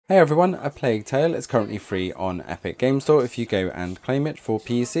Hey everyone, A Plague Tale is currently free on Epic Game Store if you go and claim it for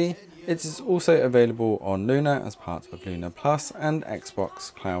PC. It is also available on Luna as part of Luna Plus and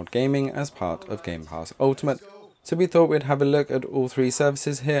Xbox Cloud Gaming as part of Game Pass Ultimate. So we thought we'd have a look at all three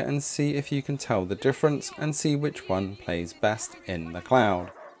services here and see if you can tell the difference and see which one plays best in the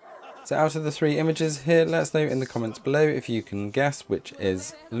cloud. So out of the three images here, let us know in the comments below if you can guess which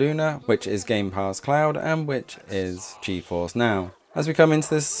is Luna, which is Game Pass Cloud and which is GeForce Now. As we come into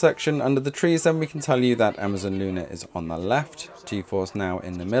this section under the trees, then we can tell you that Amazon Luna is on the left, GeForce Now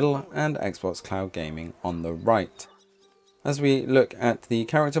in the middle, and Xbox Cloud Gaming on the right. As we look at the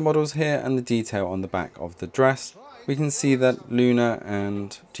character models here and the detail on the back of the dress, we can see that Luna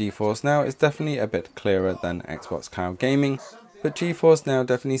and GeForce Now is definitely a bit clearer than Xbox Cloud Gaming, but GeForce Now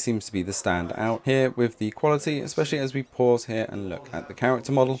definitely seems to be the standout here with the quality, especially as we pause here and look at the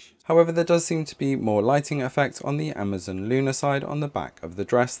character model. However, there does seem to be more lighting effect on the Amazon Luna side on the back of the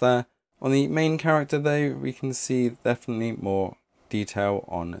dress there. On the main character though, we can see definitely more detail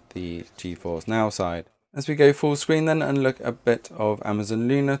on the GeForce Now side. As we go full screen then and look a bit of Amazon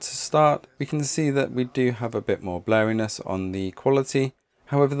Luna to start, we can see that we do have a bit more blurriness on the quality.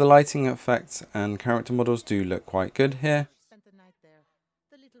 However, the lighting effects and character models do look quite good here.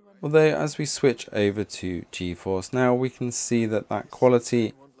 Although as we switch over to GeForce Now, we can see that that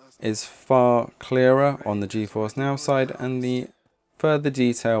quality is far clearer on the GeForce Now side, and the further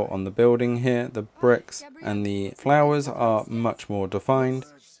detail on the building here, the bricks and the flowers are much more defined.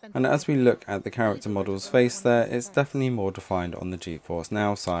 And as we look at the character model's face there, it's definitely more defined on the GeForce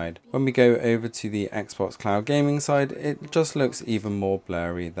Now side. When we go over to the Xbox Cloud Gaming side, it just looks even more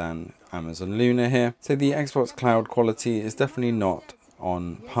blurry than Amazon Luna here. So the Xbox Cloud quality is definitely not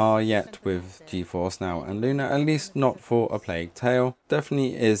on par yet with GeForce Now and Luna, at least not for A Plague Tale.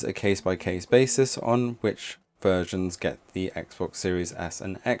 Definitely is a case-by-case basis on which versions get the Xbox Series S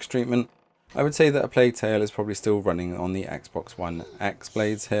and X treatment. I would say that A Plague Tale is probably still running on the Xbox One X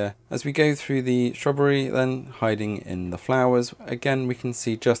blades here. As we go through the shrubbery then hiding in the flowers, again we can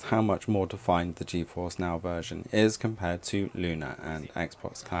see just how much more defined the GeForce Now version is compared to Luna and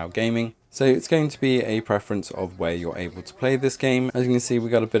Xbox Cloud Gaming. So it's going to be a preference of where you're able to play this game. As you can see, we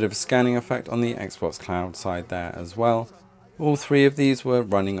got a bit of a scanning effect on the Xbox Cloud side there as well. All three of these were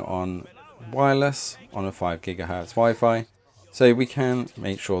running on wireless on a 5 GHz Wi-Fi, so we can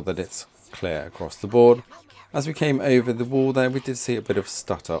make sure that it's clear across the board. As we came over the wall there, we did see a bit of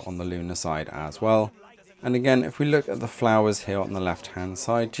stutter on the Luna side as well. And again, if we look at the flowers here on the left hand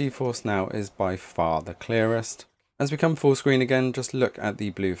side, GeForce Now is by far the clearest. As we come full screen again, just look at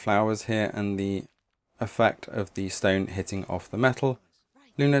the blue flowers here and the effect of the stone hitting off the metal.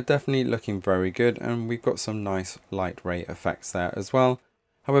 Luna definitely looking very good, and we've got some nice light ray effects there as well.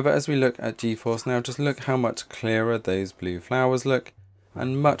 However, as we look at GeForce Now, just look how much clearer those blue flowers look,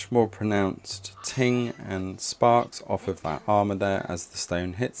 and much more pronounced ting and sparks off of that armor there as the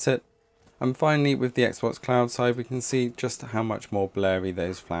stone hits it. And finally, with the Xbox Cloud side, we can see just how much more blurry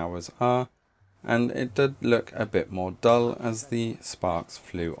those flowers are. And it did look a bit more dull as the sparks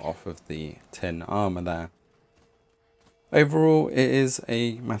flew off of the tin armor there. Overall, it is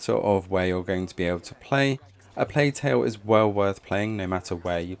a matter of where you're going to be able to play. A Plague Tale is well worth playing no matter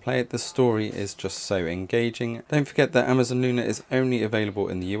where you play it. The story is just so engaging. Don't forget that Amazon Luna is only available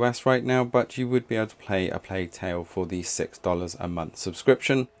in the US right now, but you would be able to play A Plague Tale for the $6 a month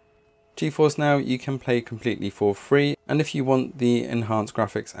subscription. GeForce Now you can play completely for free, and if you want the enhanced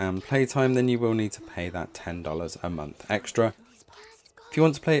graphics and playtime, then you will need to pay that $10 a month extra. If you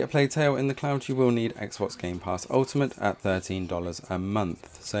want to play A Plague Tale in the cloud, you will need Xbox Game Pass Ultimate at $13 a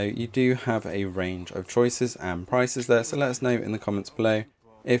month. So you do have a range of choices and prices there, so let us know in the comments below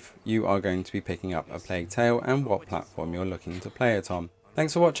if you are going to be picking up A Plague Tale and what platform you're looking to play it on.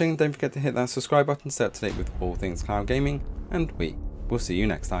 Thanks for watching, don't forget to hit that subscribe button to stay up to date with all things cloud gaming, and we will see you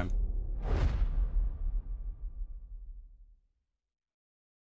next time.